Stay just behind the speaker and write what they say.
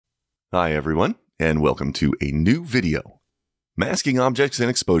Hi everyone, and welcome to a new video. Masking objects in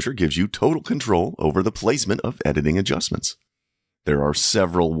exposure gives you total control over the placement of editing adjustments. There are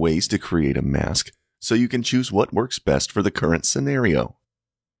several ways to create a mask, so you can choose what works best for the current scenario.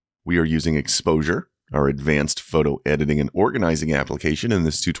 We are using Exposure, our advanced photo editing and organizing application in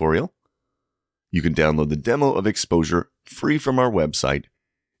this tutorial. You can download the demo of Exposure free from our website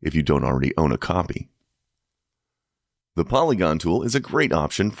if you don't already own a copy. The Polygon tool is a great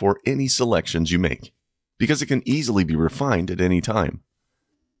option for any selections you make, because it can easily be refined at any time.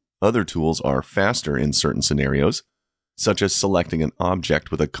 Other tools are faster in certain scenarios, such as selecting an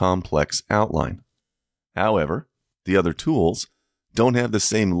object with a complex outline. However, the other tools don't have the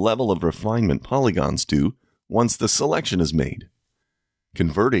same level of refinement polygons do once the selection is made.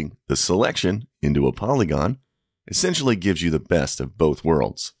 Converting the selection into a polygon essentially gives you the best of both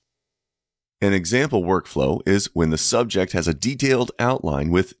worlds. An example workflow is when the subject has a detailed outline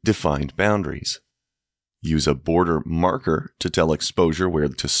with defined boundaries. Use a border marker to tell Exposure where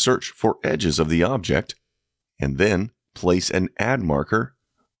to search for edges of the object, and then place an add marker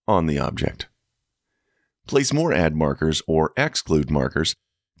on the object. Place more add markers or exclude markers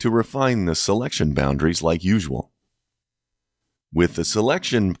to refine the selection boundaries like usual. With the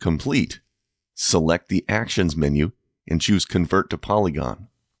selection complete, select the Actions menu and choose Convert to Polygon.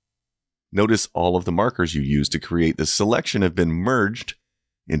 Notice all of the markers you used to create the selection have been merged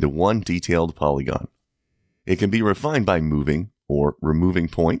into one detailed polygon. It can be refined by moving or removing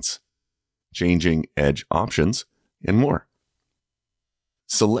points, changing edge options, and more.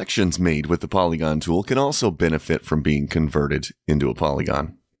 Selections made with the Polygon tool can also benefit from being converted into a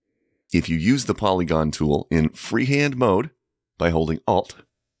polygon. If you use the Polygon tool in freehand mode by holding Alt,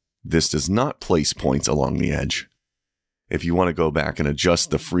 this does not place points along the edge. If you want to go back and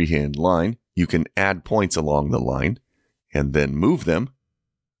adjust the freehand line, you can add points along the line and then move them,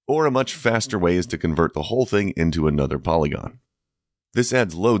 or a much faster way is to convert the whole thing into another polygon. This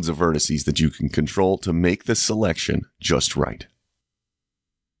adds loads of vertices that you can control to make the selection just right.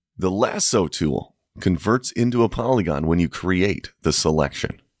 The Lasso tool converts into a polygon when you create the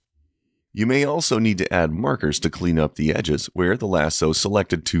selection. You may also need to add markers to clean up the edges where the lasso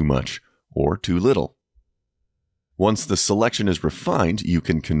selected too much or too little. Once the selection is refined, you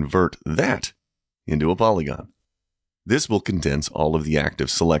can convert that into a polygon. This will condense all of the active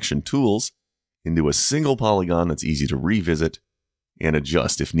selection tools into a single polygon that's easy to revisit and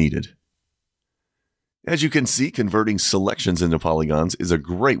adjust if needed. As you can see, converting selections into polygons is a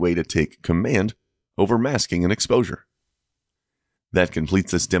great way to take command over masking and exposure. That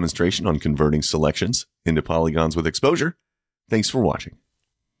completes this demonstration on converting selections into polygons with Exposure. Thanks for watching.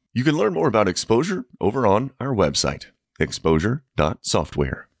 You can learn more about Exposure over on our website,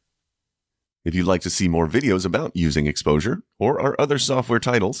 exposure.software. If you'd like to see more videos about using Exposure or our other software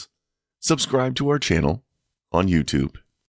titles, subscribe to our channel on YouTube.